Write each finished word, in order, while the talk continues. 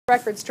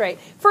record straight.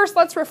 First,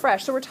 let's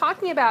refresh. So we're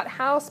talking about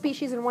how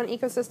species in one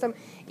ecosystem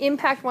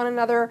impact one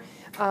another.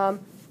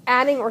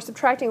 Adding or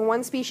subtracting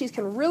one species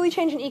can really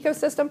change an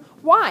ecosystem.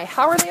 Why?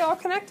 How are they all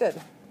connected?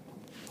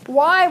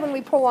 Why, when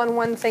we pull on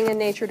one thing in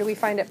nature, do we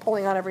find it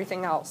pulling on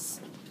everything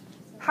else?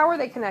 How are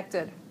they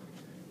connected?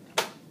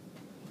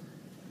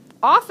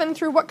 Often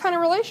through what kind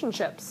of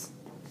relationships?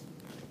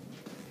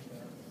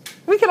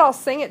 We could all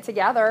sing it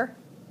together.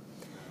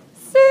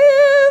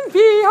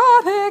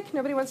 Symbiotic.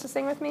 Nobody wants to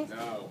sing with me?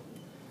 No.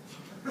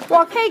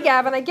 Well, okay,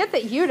 Gavin, I get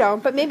that you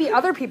don't, but maybe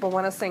other people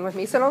want to sing with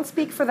me, so don't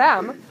speak for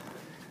them.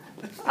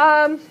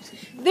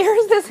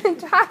 There's this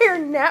entire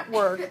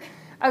network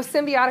of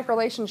symbiotic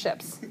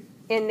relationships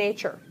in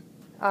nature.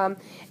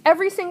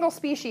 Every single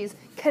species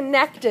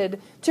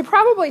connected to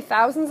probably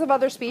thousands of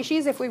other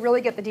species if we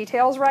really get the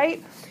details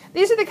right.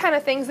 These are the kind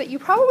of things that you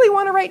probably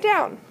want to write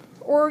down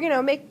or,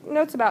 make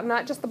notes about,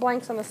 not just the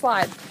blanks on the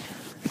slide.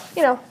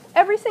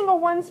 Every single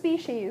one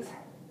species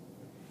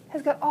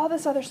has got all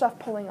this other stuff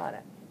pulling on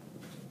it.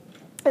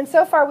 And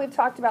so far we've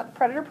talked about the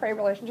predator-prey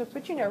relationships,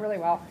 which you know really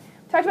well.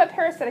 We talked about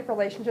parasitic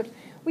relationships.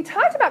 We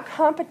talked about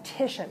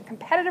competition,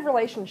 competitive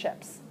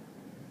relationships.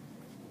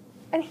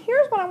 And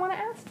here's what I want to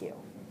ask you.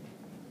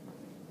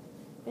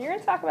 And you're going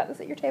to talk about this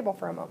at your table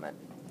for a moment.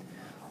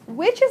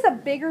 Which is a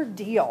bigger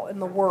deal in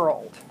the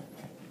world?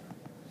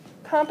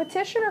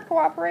 Competition or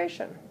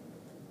cooperation?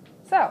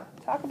 So,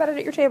 talk about it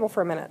at your table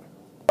for a minute.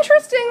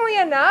 Interestingly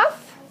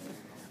enough,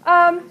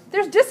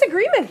 there's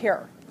disagreement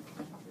here.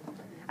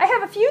 I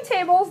have a few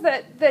tables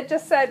that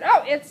just said,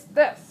 oh, it's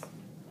this.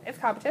 It's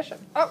competition.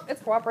 Oh,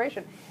 it's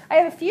cooperation. I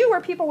have a few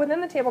where people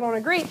within the table don't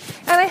agree.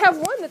 And I have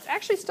one that's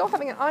actually still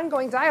having an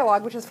ongoing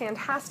dialogue, which is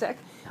fantastic.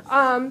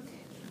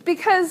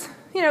 Because,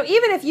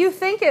 even if you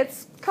think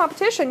it's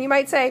competition, you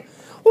might say,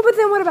 well, but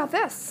then what about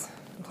this?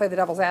 And play the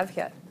devil's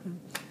advocate.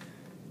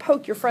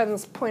 Poke your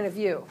friend's point of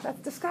view. That's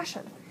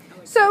discussion.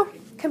 So,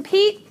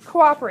 compete,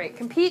 cooperate.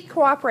 Compete,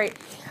 cooperate.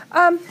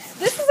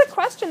 This is a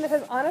question that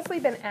has honestly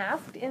been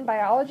asked in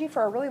biology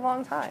for a really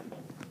long time.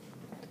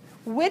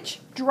 Which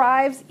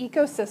drives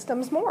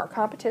ecosystems more,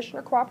 competition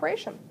or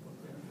cooperation?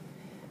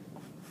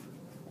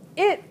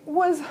 It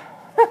was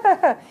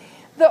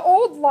the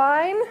old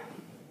line,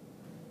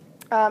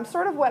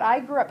 sort of what I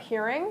grew up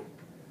hearing,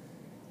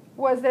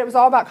 was that it was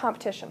all about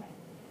competition.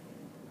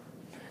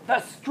 The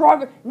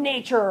struggle,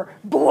 nature,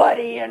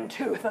 bloody in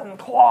tooth and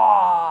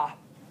claw.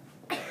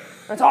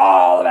 It's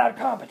all about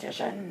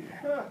competition.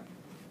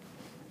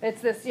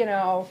 It's this,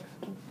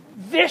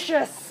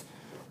 vicious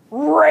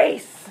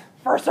race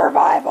for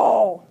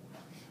survival.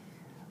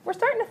 We're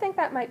starting to think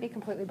that might be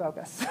completely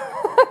bogus.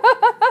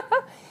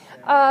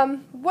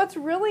 What's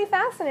really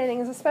fascinating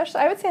is,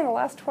 especially, I would say in the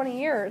last 20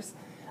 years,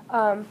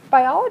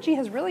 biology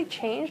has really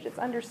changed its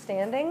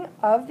understanding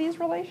of these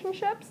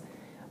relationships.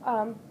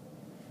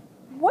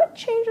 What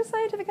changes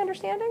scientific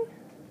understanding?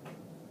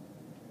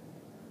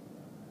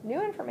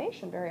 New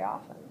information very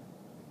often.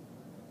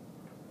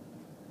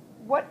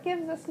 What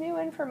gives us new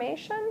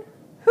information?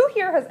 Who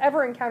here has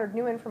ever encountered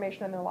new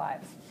information in their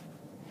lives?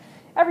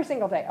 Every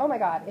single day. Oh my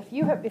God, if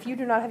you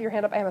do not have your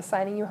hand up, I am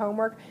assigning you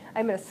homework.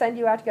 I'm going to send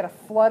you out to get a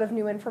flood of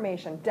new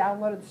information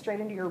downloaded straight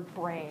into your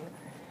brain.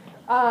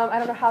 I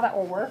don't know how that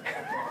will work,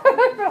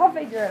 but I'll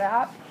figure it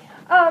out.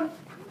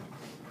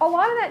 A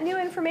lot of that new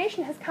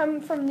information has come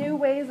from new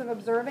ways of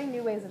observing,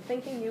 new ways of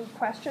thinking, new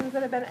questions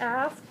that have been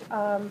asked,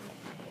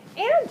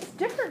 and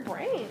different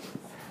brains.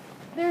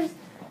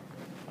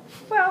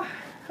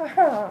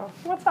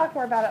 We'll talk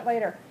more about it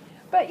later.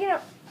 But,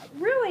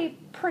 really,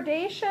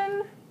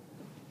 predation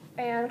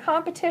and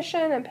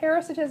competition and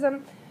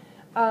parasitism,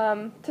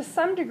 to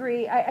some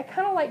degree, I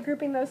kind of like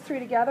grouping those three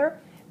together,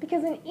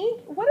 because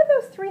what do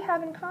those three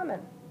have in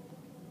common?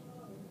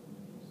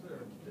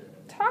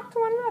 Talk to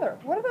one another.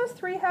 What do those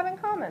three have in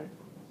common?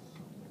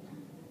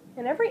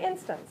 In every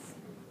instance.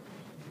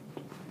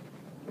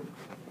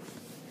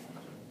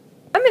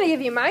 I'm going to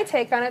give you my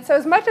take on it. So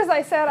as much as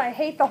I said I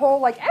hate the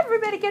whole,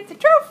 everybody gets a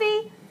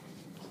trophy,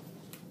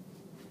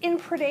 in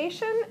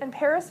predation and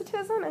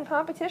parasitism and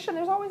competition,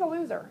 there's always a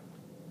loser.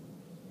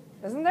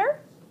 Isn't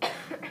there?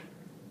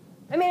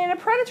 I mean, in a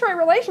predatory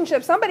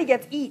relationship, somebody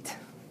gets eat.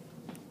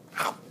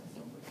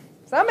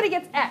 Somebody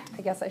gets et,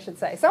 I guess I should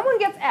say. Someone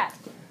gets et.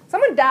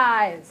 Someone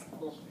dies.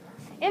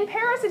 In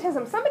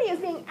parasitism, somebody is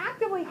being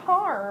actively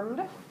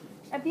harmed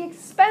at the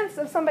expense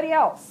of somebody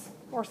else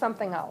or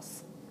something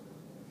else.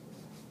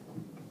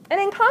 And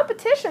in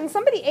competition,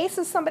 somebody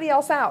aces somebody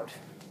else out.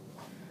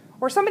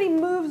 Or somebody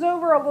moves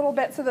over a little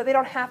bit so that they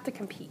don't have to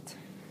compete.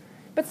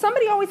 But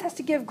somebody always has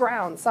to give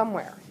ground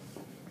somewhere.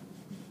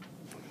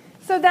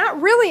 So that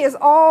really is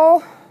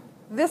all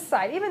this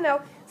side, even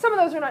though some of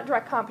those are not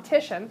direct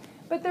competition,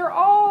 but they're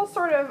all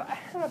sort of, I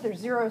don't know if they're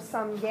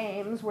zero-sum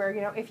games where,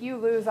 if you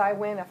lose, I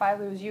win, if I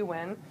lose, you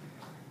win.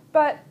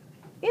 But,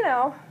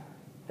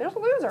 there's a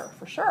loser,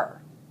 for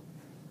sure.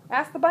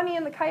 Ask the bunny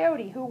and the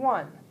coyote who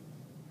won.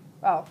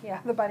 Oh, yeah,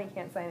 the bunny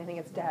can't say anything,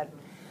 it's dead.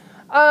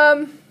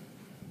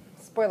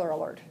 Spoiler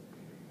alert.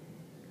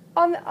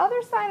 On the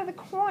other side of the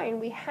coin,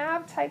 we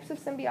have types of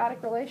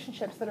symbiotic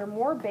relationships that are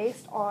more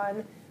based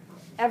on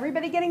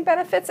everybody getting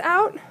benefits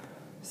out.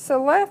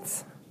 So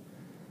let's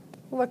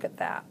look at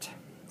that.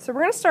 So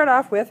we're going to start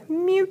off with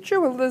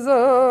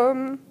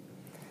mutualism.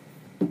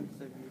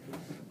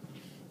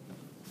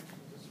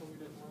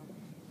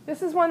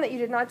 This is one that you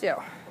did not do.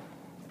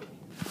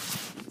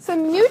 So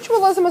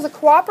mutualism is a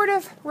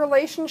cooperative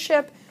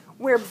relationship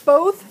where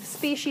both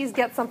species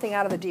get something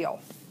out of the deal.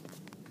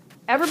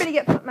 Everybody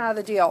gets something out of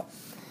the deal.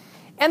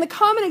 And the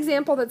common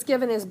example that's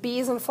given is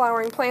bees and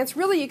flowering plants.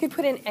 Really, you could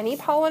put in any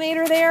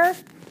pollinator there.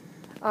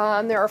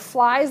 There are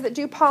flies that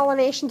do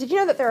pollination. Did you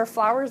know that there are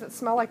flowers that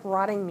smell like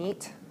rotting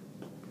meat?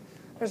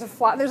 There's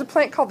a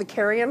plant called the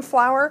carrion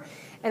flower,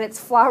 and its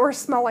flowers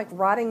smell like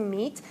rotting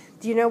meat.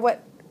 Do you know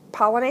what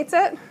pollinates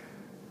it?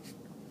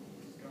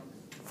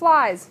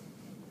 Flies.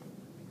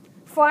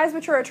 Flies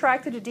which are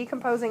attracted to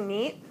decomposing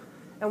meat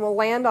and will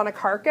land on a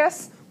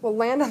carcass, will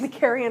land on the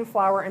carrion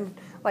flower and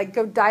like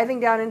go diving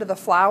down into the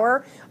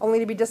flower, only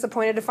to be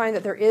disappointed to find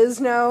that there is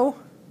no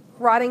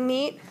rotting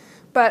meat.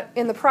 But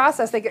in the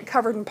process, they get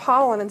covered in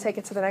pollen and take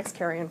it to the next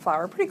carrion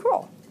flower. Pretty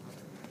cool.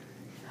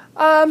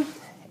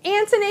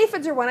 Ants and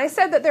aphids are one. I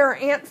said that there are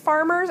ant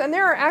farmers, and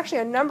there are actually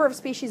a number of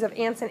species of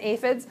ants and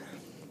aphids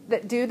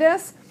that do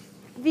this.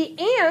 The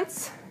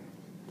ants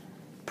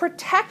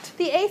protect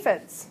the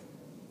aphids,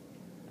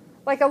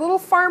 like a little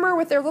farmer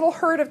with their little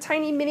herd of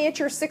tiny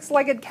miniature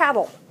six-legged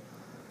cattle.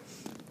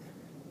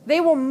 They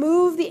will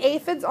move the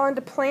aphids onto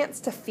plants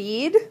to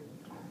feed.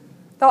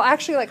 They'll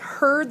actually like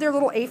herd their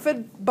little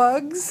aphid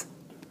bugs.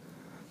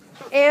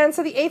 And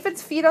so the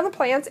aphids feed on the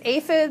plants.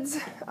 Aphids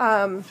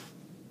have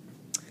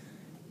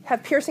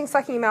piercing,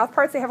 sucking mouth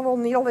parts. They have a little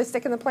needle they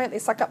stick in the plant. They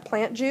suck up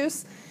plant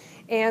juice.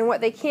 And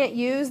what they can't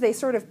use, they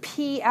sort of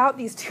pee out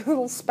these two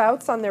little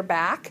spouts on their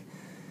back.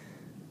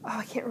 Oh,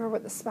 I can't remember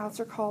what the spouts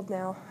are called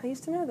now. I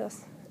used to know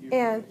this.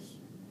 And,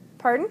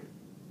 pardon?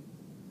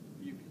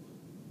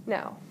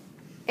 No.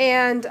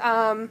 And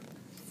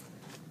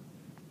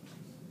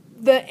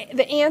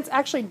the ants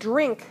actually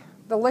drink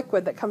the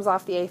liquid that comes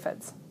off the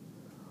aphids.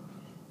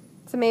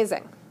 It's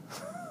amazing.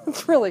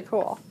 It's really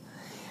cool.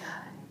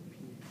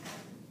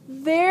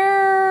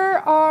 There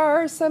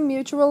are some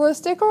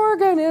mutualistic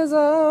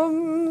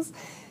organisms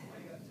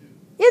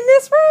in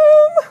this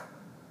room.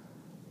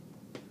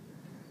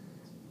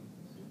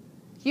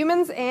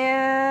 Humans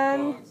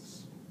and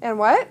Bugs. And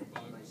what?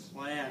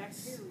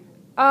 Plants.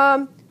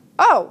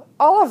 Oh,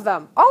 all of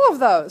them. All of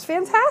those.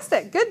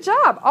 Fantastic. Good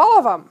job. All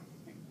of them.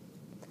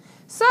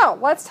 So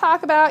let's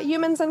talk about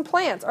humans and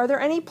plants. Are there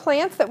any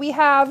plants that we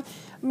have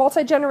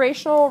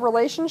multi-generational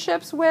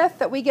relationships with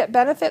that we get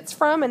benefits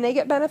from and they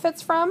get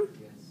benefits from?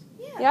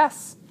 Yes.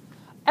 Yes.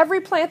 Every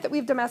plant that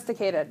we've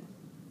domesticated.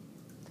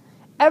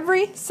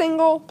 Every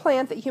single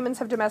plant that humans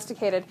have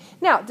domesticated.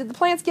 Now, did the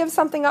plants give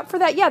something up for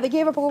that? Yeah, they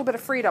gave up a little bit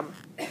of freedom.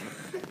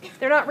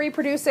 They're not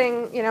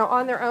reproducing,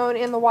 on their own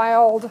in the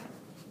wild,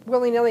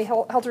 willy-nilly,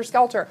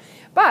 helter-skelter.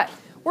 But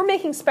we're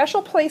making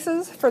special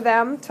places for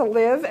them to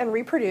live and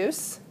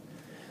reproduce.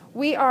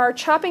 We are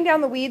chopping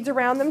down the weeds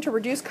around them to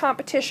reduce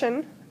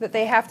competition that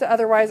they have to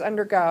otherwise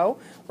undergo.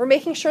 We're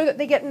making sure that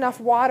they get enough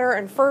water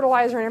and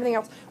fertilizer and everything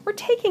else. We're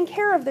taking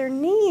care of their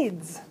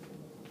needs.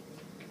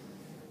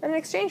 And in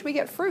exchange, we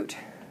get fruit.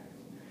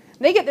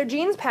 They get their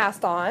genes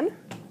passed on.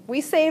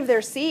 We save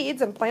their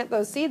seeds and plant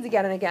those seeds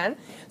again and again.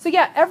 So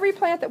yeah, every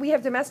plant that we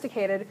have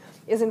domesticated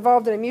is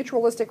involved in a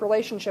mutualistic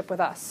relationship with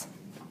us.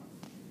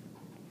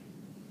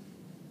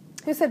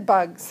 Who said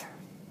bugs?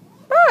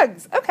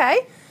 Bugs,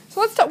 okay. So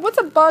let's talk, what's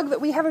a bug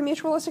that we have a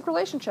mutualistic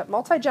relationship?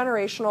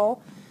 Multi-generational,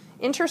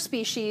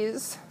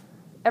 interspecies,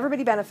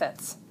 everybody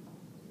benefits.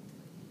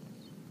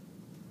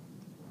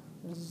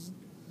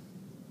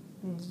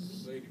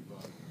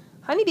 Ladybug.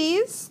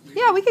 Honeybees.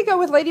 Yeah, we could go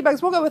with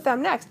ladybugs. We'll go with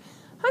them next.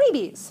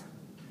 Honeybees.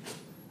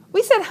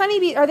 We said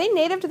honeybees. Are they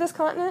native to this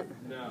continent?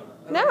 No.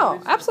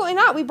 No, absolutely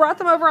not. We brought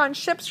them over on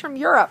ships from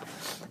Europe.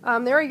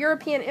 They're a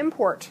European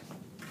import.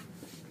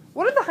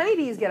 What did the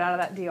honeybees get out of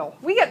that deal?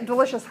 We get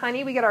delicious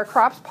honey. We get our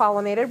crops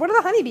pollinated. What do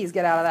the honeybees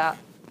get out of that?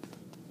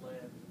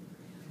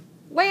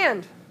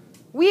 Land.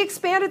 We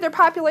expanded their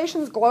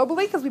populations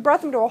globally because we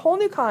brought them to a whole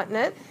new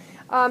continent.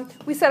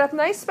 We set up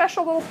nice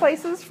special little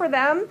places for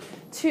them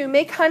to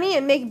make honey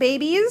and make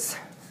babies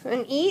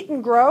and eat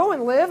and grow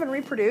and live and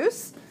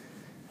reproduce.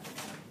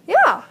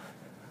 Yeah.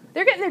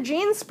 They're getting their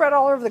genes spread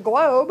all over the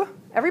globe.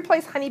 Every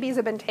place honeybees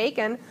have been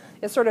taken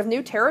is sort of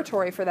new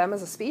territory for them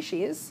as a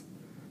species.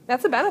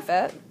 That's a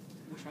benefit.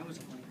 Wish I was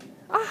a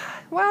honeybee.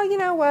 Well, you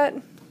know what?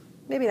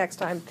 Maybe next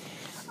time.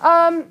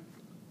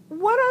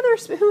 What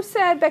others? Who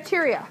said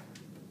bacteria?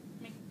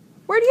 Me.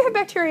 Where do you have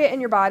bacteria in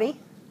your body?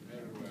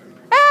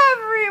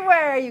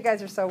 Everywhere. You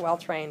guys are so well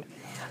trained.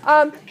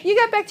 You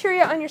got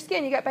bacteria on your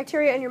skin. You got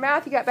bacteria in your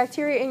mouth. You got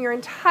bacteria in your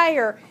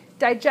entire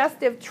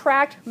digestive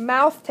tract.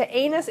 Mouth to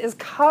anus is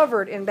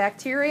covered in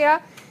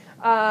bacteria.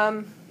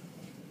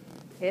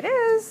 It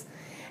is.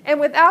 And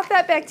without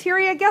that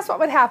bacteria, guess what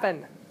would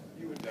happen?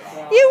 You would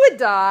die. You would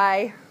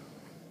die.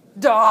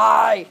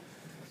 Die.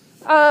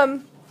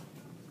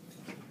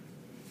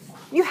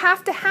 You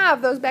have to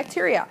have those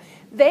bacteria.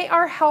 They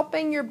are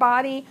helping your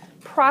body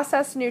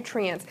process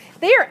nutrients.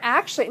 They are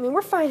actually, I mean,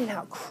 we're finding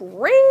out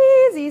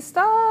crazy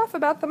stuff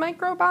about the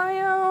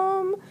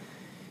microbiome.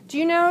 Do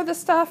you know the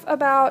stuff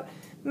about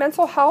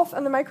mental health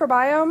and the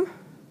microbiome?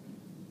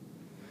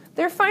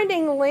 They're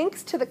finding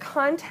links to the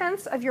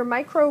contents of your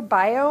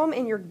microbiome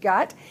in your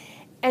gut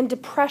and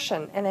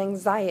depression and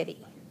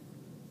anxiety.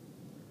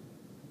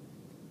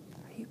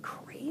 Are you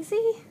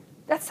crazy?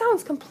 That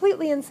sounds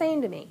completely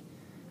insane to me.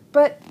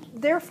 But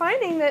they're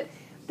finding that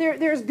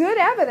there's good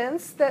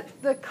evidence that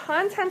the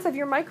contents of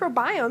your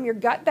microbiome, your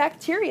gut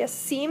bacteria,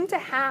 seem to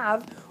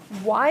have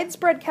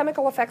widespread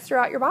chemical effects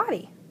throughout your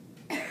body.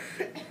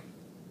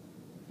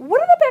 What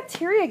do the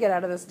bacteria get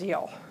out of this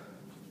deal?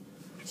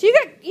 So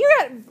you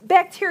got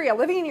bacteria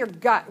living in your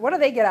gut. What do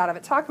they get out of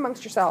it? Talk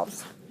amongst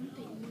yourselves.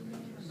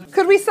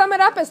 Could we sum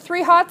it up as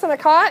 3 hots and a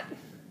cot?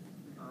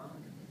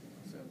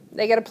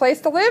 They get a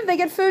place to live. They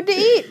get food to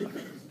eat.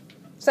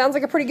 Sounds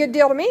like a pretty good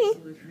deal to me.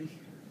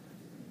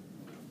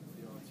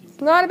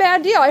 It's not a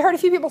bad deal. I heard a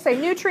few people say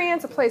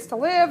nutrients, a place to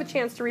live, a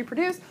chance to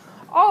reproduce.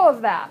 All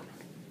of that.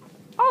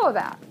 All of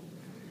that.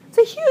 It's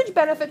a huge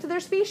benefit to their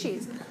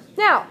species.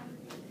 Now,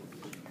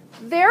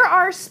 there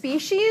are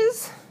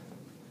species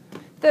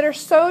that are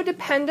so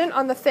dependent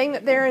on the thing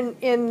that they're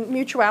in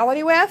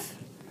mutuality with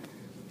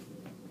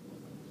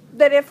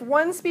that if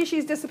one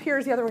species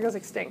disappears, the other one goes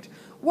extinct.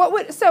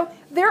 So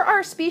there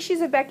are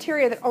species of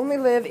bacteria that only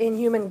live in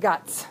human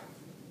guts.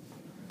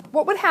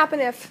 What would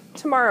happen if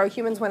tomorrow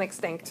humans went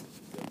extinct?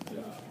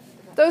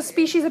 Those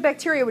species of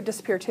bacteria would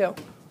disappear too.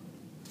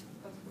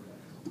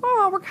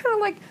 Oh, we're kind of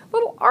like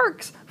little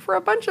arks for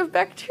a bunch of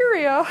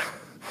bacteria.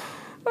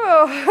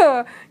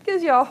 Oh,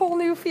 gives you a whole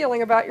new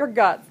feeling about your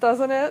guts,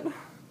 doesn't it?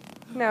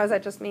 No, is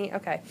that just me?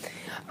 Okay.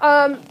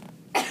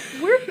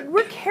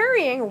 We're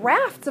carrying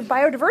rafts of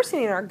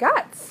biodiversity in our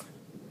guts.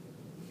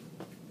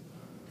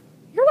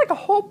 You're like a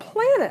whole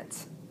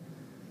planet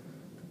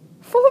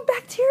full of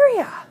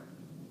bacteria.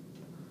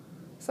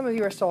 Some of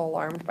you are still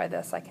alarmed by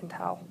this, I can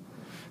tell.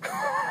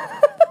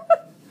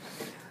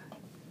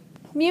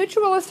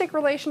 Mutualistic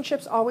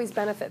relationships always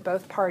benefit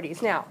both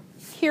parties. Now,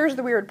 here's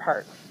the weird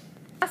part.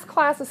 Last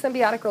class of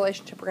symbiotic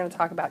relationship we're going to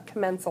talk about,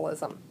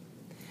 commensalism.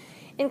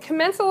 In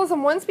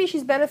commensalism, one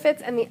species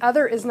benefits and the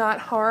other is not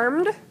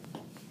harmed.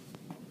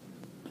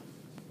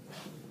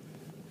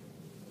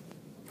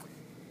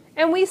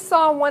 And we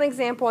saw one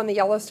example in the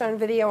Yellowstone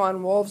video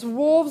on wolves.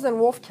 Wolves and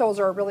wolf kills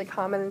are a really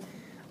common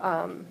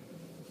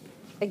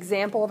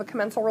example of a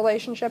commensal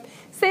relationship.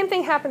 Same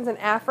thing happens in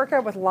Africa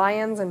with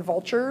lions and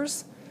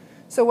vultures.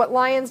 So what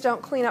lions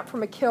don't clean up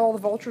from a kill, the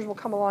vultures will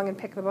come along and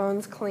pick the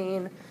bones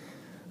clean.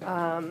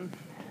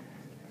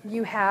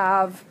 You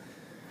have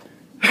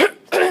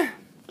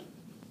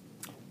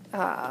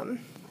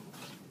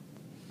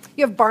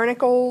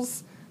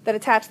barnacles that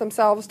attach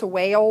themselves to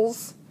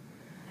whales.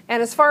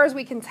 And as far as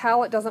we can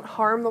tell, it doesn't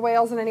harm the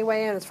whales in any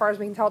way. And as far as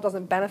we can tell, it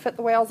doesn't benefit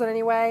the whales in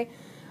any way.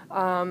 They're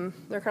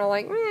kind of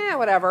like,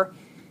 whatever.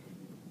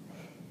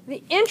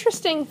 The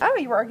interesting... Oh,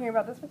 you were arguing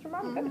about this with your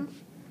mom? Mm-hmm. Good.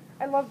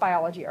 I love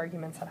biology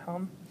arguments at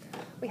home.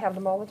 We have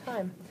them all the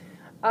time.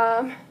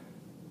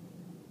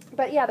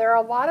 But yeah, there are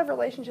a lot of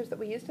relationships that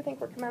we used to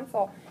think were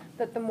commensal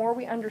that the more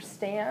we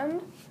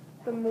understand,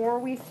 the more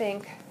we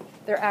think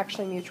they're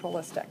actually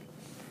mutualistic.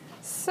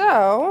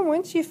 So,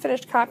 once you've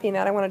finished copying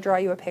that, I want to draw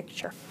you a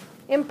picture.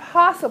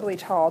 Impossibly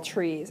tall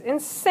trees,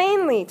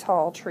 insanely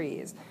tall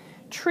trees,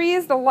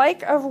 trees the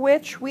like of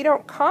which we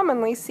don't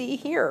commonly see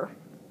here.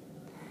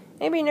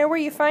 Anybody know where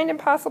you find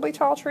impossibly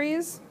tall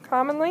trees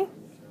commonly?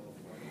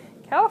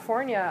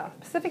 California,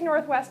 Pacific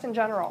Northwest in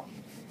general.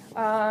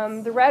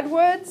 The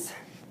redwoods,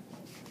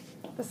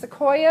 the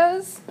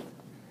sequoias,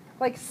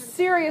 like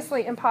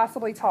seriously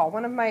impossibly tall.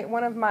 One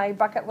of my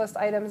bucket list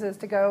items is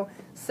to go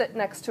sit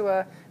next to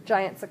a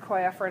giant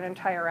sequoia for an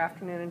entire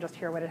afternoon and just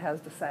hear what it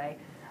has to say.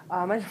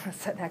 I just want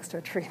to sit next to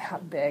a tree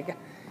that big.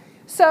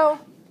 So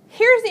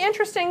here's the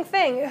interesting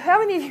thing. How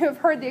many of you have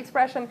heard the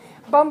expression,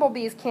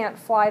 bumblebees can't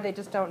fly, they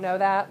just don't know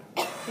that?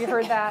 You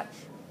heard that?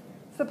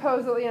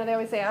 Supposedly, they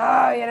always say,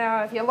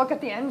 if you look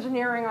at the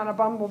engineering on a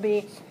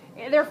bumblebee,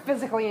 they're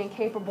physically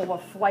incapable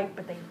of flight,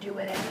 but they do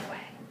it anyway.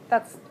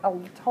 That's a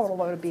total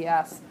load of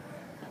BS.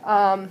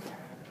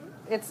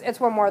 It's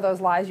one more of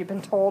those lies you've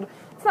been told.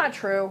 It's not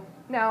true.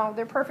 No,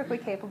 they're perfectly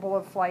capable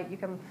of flight. You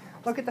can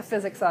look at the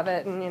physics of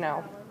it and,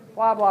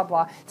 blah, blah,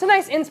 blah. It's a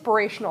nice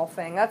inspirational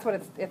thing. That's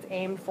what it's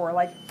aimed for.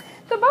 Like,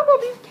 the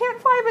bumblebees can't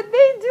fly, but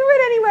they do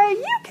it anyway.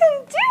 You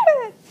can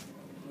do it!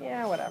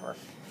 Yeah, whatever.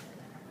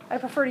 I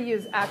prefer to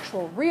use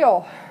actual,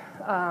 real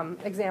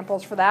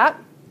examples for that.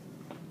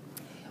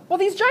 Well,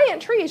 these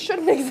giant trees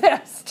shouldn't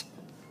exist.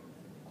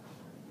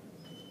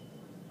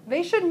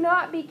 They should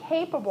not be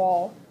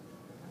capable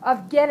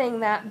of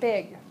getting that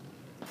big.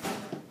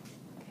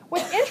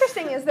 What's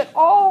interesting is that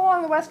all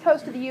along the west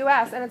coast of the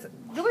U.S., and it's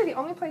really the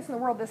only place in the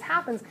world this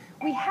happens,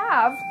 we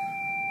have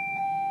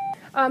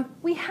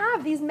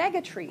these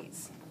mega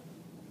trees,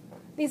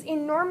 these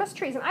enormous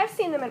trees. And I've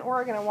seen them in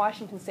Oregon and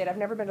Washington State. I've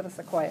never been to the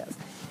sequoias.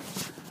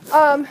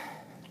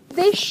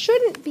 They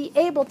shouldn't be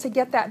able to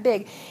get that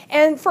big.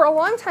 And for a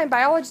long time,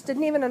 biologists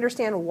didn't even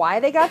understand why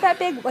they got that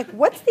big. Like,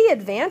 what's the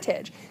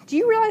advantage? Do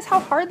you realize how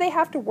hard they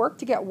have to work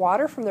to get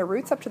water from their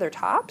roots up to their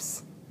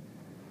tops?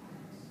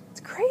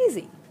 It's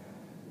crazy.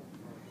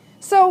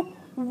 So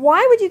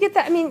why would you get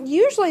that? I mean,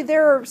 usually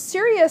there are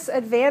serious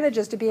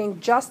advantages to being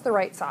just the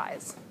right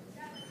size.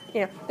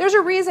 You know, there's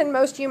a reason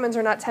most humans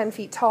are not 10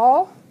 feet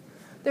tall.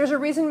 There's a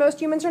reason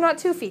most humans are not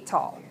 2 feet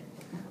tall.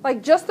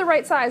 Like, just the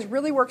right size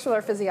really works with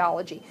our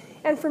physiology.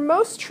 And for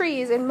most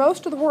trees in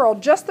most of the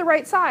world, just the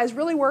right size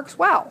really works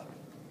well.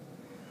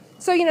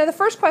 So, you know, the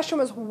first question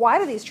was, why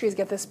do these trees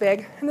get this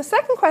big? And the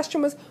second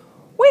question was,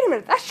 wait a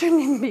minute, that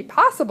shouldn't even be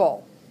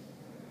possible.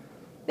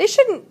 They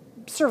shouldn't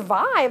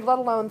survive, let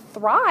alone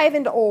thrive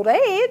into old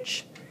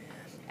age.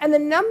 And the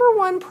number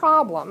one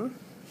problem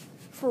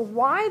for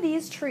why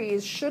these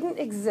trees shouldn't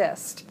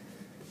exist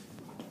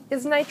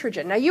is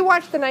nitrogen. Now, you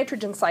watched the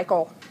nitrogen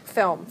cycle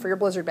film for your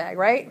blizzard bag,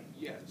 right?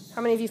 Yes.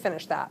 How many of you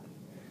finished that?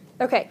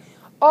 Okay.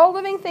 All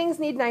living things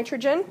need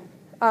nitrogen.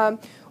 I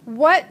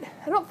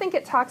don't think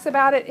it talks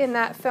about it in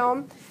that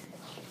film.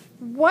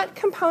 What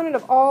component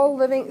of all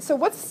living,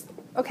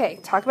 okay,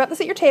 talk about this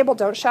at your table,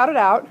 don't shout it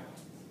out.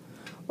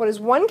 What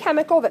is one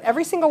chemical that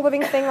every single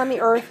living thing on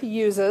the earth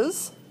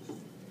uses,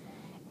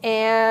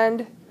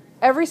 and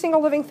every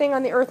single living thing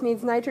on the earth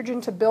needs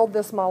nitrogen to build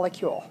this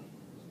molecule?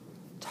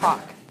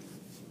 Talk.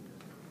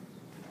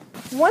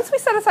 Once we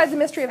set aside the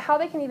mystery of how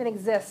they can even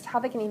exist, how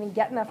they can even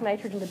get enough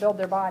nitrogen to build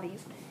their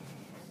bodies,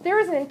 there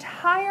is an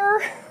entire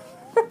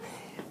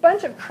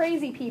bunch of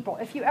crazy people.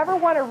 If you ever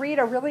want to read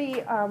a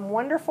really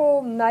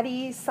wonderful,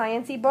 nutty,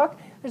 sciencey book,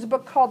 there's a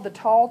book called The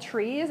Tall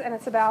Trees, and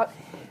it's about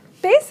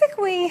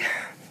basically,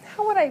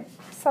 how would I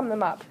sum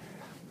them up?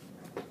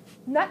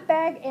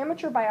 Nutbag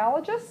amateur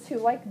biologists who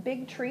like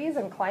big trees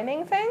and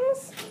climbing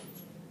things.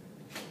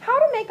 How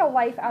to make a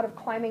life out of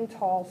climbing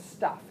tall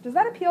stuff. Does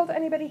that appeal to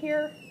anybody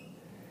here?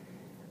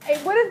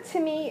 It would have,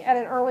 to me, at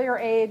an earlier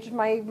age,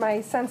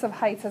 my sense of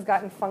heights has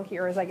gotten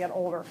funkier as I get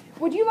older.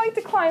 Would you like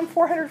to climb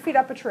 400 feet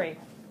up a tree?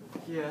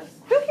 Yes.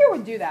 Who here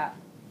would do that?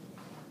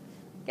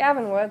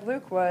 Gavin would,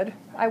 Luke would.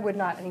 I would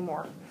not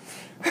anymore.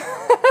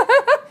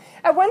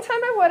 At one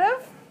time I would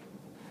have.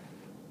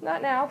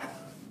 Not now.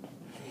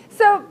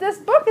 So this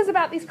book is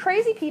about these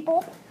crazy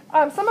people,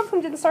 some of whom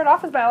didn't start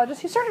off as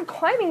biologists, who started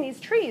climbing these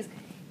trees.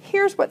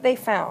 Here's what they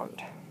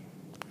found.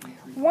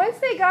 Once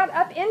they got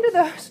up into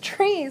those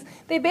trees,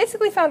 they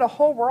basically found a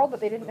whole world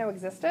that they didn't know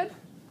existed.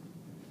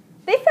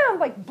 They found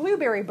like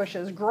blueberry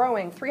bushes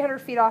growing 300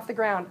 feet off the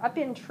ground, up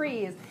in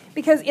trees,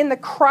 because in the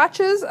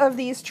crotches of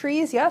these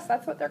trees, yes,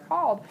 that's what they're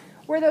called,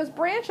 where those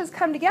branches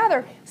come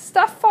together,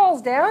 stuff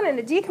falls down and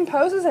it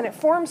decomposes and it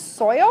forms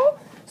soil.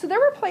 So there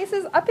were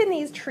places up in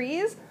these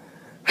trees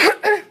where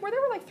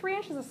there were like 3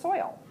 inches of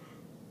soil.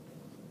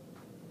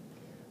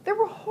 There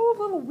were whole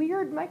little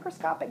weird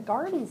microscopic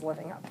gardens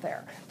living up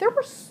there. There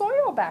were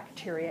soil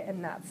bacteria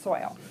in that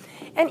soil.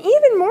 And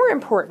even more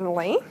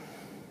importantly,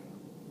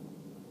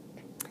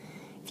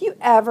 if you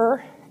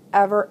ever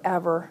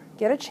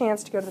get a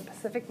chance to go to the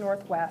Pacific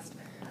Northwest,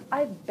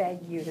 I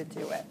beg you to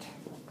do it.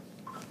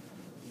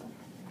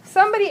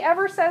 Somebody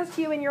ever says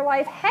to you in your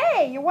life,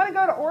 hey, you want to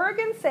go to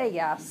Oregon? Say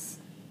yes.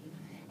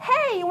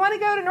 Hey, you want to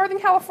go to Northern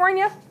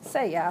California?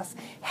 Say yes.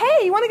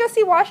 Hey, you want to go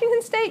see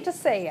Washington State? Just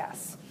say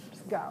yes.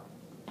 Just go.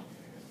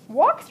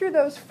 Walk through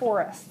those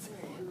forests.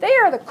 They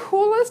are the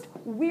coolest,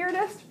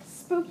 weirdest,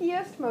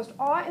 spookiest, most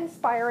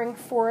awe-inspiring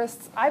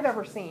forests I've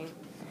ever seen.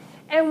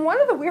 And one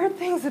of the weird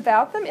things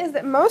about them is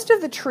that most of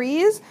the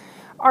trees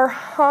are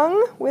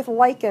hung with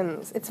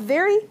lichens. It's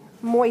very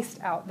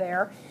moist out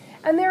there.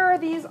 And there are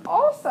these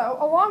also,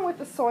 along with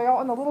the soil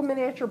and the little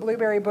miniature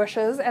blueberry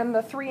bushes and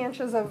the 3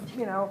 inches of,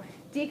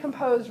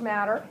 decomposed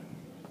matter,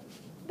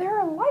 there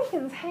are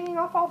lichens hanging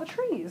off all the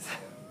trees.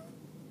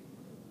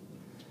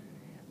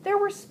 There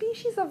were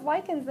species of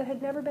lichens that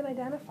had never been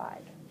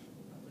identified.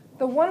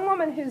 The one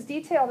woman who's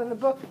detailed in the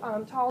book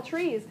Tall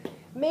Trees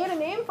made a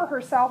name for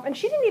herself, and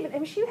she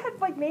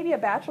had like maybe a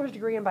bachelor's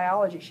degree in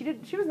biology.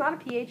 She was not a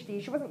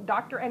PhD. She wasn't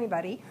Dr.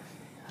 Anybody,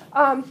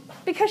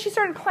 because she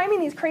started climbing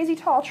these crazy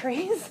tall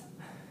trees,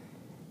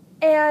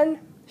 and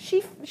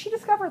she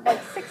discovered like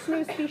 6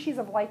 new species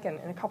of lichen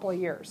in a couple of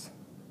years.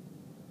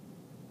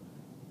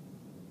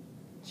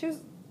 She was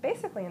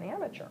basically an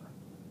amateur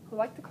who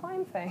liked to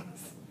climb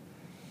things.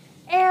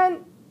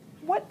 And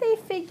what they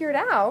figured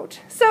out,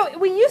 so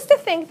we used to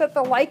think that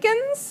the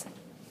lichens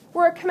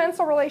were a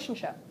commensal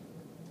relationship.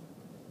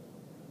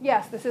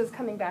 Yes, this is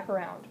coming back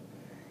around.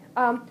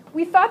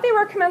 We thought they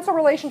were a commensal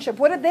relationship.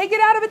 What did they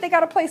get out of it? They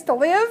got a place to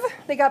live.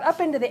 They got up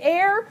into the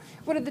air.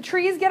 What did the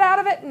trees get out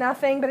of it?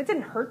 Nothing, but it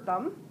didn't hurt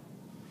them.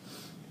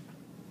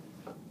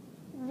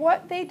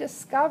 What they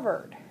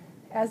discovered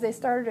as they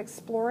started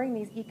exploring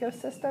these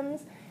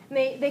ecosystems, and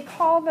they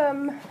call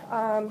them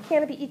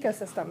canopy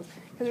ecosystems,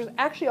 because there's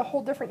actually a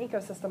whole different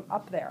ecosystem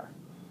up there.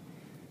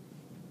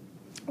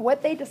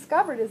 What they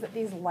discovered is that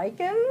these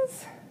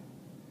lichens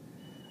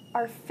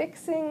are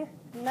fixing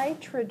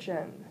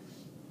nitrogen.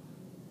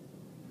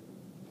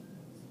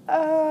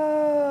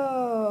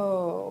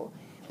 Oh.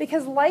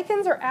 because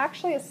lichens are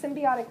actually a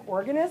symbiotic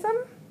organism.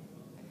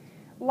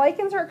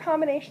 Lichens are a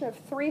combination of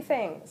three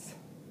things.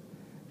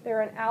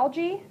 They're an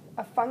algae,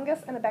 a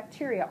fungus, and a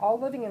bacteria, all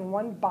living in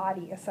one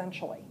body,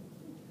 essentially.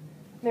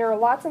 There are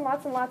lots and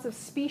lots and lots of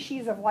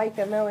species of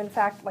lichen, though, in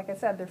fact, like I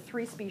said, there are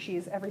 3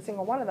 species, every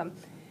single one of them.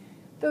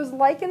 Those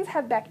lichens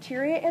have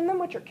bacteria in them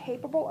which are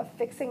capable of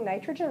fixing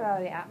nitrogen out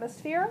of the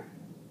atmosphere.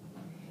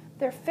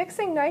 They're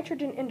fixing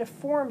nitrogen into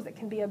forms that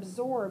can be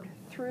absorbed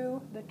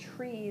through the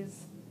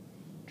tree's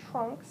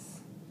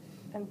trunks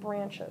and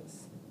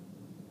branches.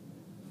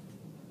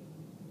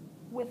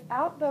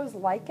 Without those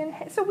lichen,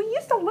 so we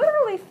used to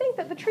literally think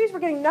that the trees were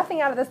getting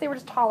nothing out of this, they were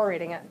just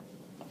tolerating it.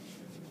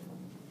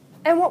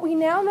 And what we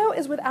now know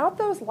is without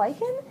those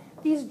lichen,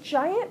 these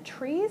giant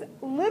trees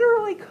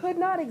literally could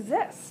not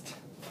exist.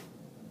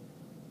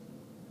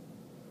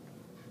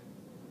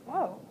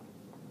 Whoa,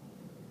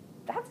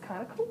 that's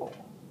kind of cool.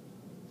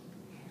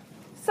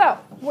 So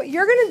what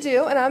you're going to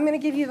do, and I'm going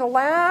to give you the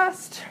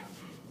last,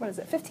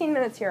 15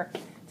 minutes here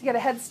to get a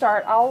head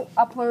start. I'll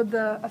upload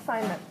the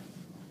assignment.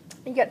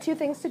 You got 2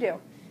 things to do.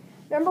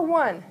 Number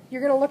 1,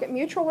 you're going to look at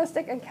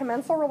mutualistic and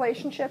commensal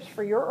relationships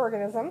for your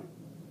organism.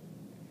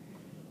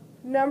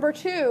 Number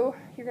 2,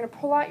 you're going to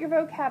pull out your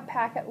vocab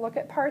packet, look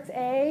at parts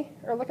A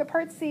or look at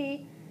part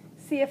C,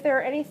 see if there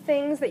are any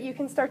things that you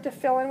can start to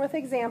fill in with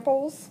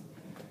examples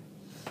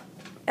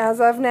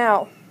as of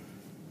now.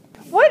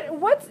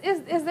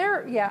 Is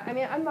there, yeah, I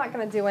mean, I'm not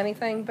going to do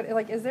anything, but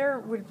like,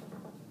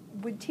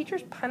 would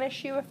teachers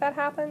punish you if that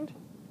happened?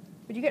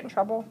 Would you get in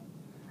trouble?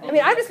 I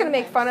mean, I'm just going to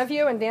make fun of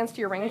you and dance to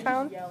your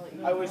ringtone.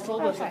 I was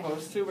told I was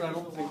supposed to, but I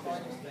don't think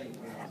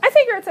I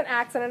figure it's an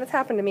accident. It's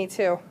happened to me,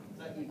 too.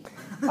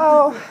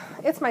 Oh,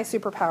 it's my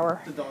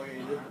superpower. the dog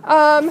ate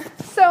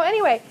it. So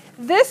anyway,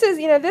 this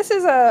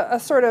is a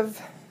sort of,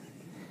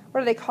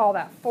 what do they call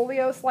that?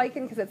 Foliose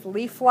lichen, because it's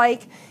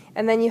leaf-like.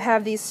 And then you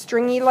have these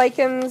stringy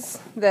lichens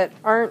that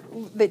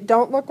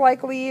don't look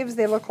like leaves.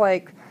 They look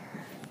like,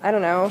 I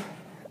don't know.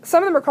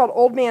 Some of them are called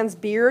old man's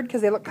beard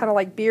because they look kind of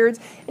like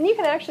beards. And you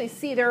can actually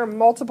see there are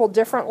multiple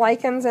different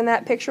lichens in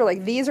that picture.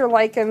 Like these are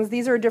lichens.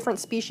 These are different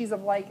species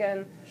of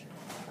lichen.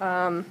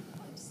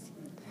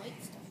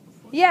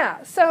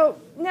 Yeah, so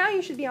now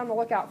you should be on the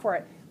lookout for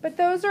it. But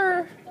those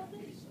are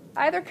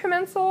either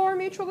commensal or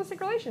mutualistic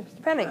relations,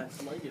 depending.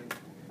 Yes, like it.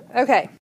 Okay.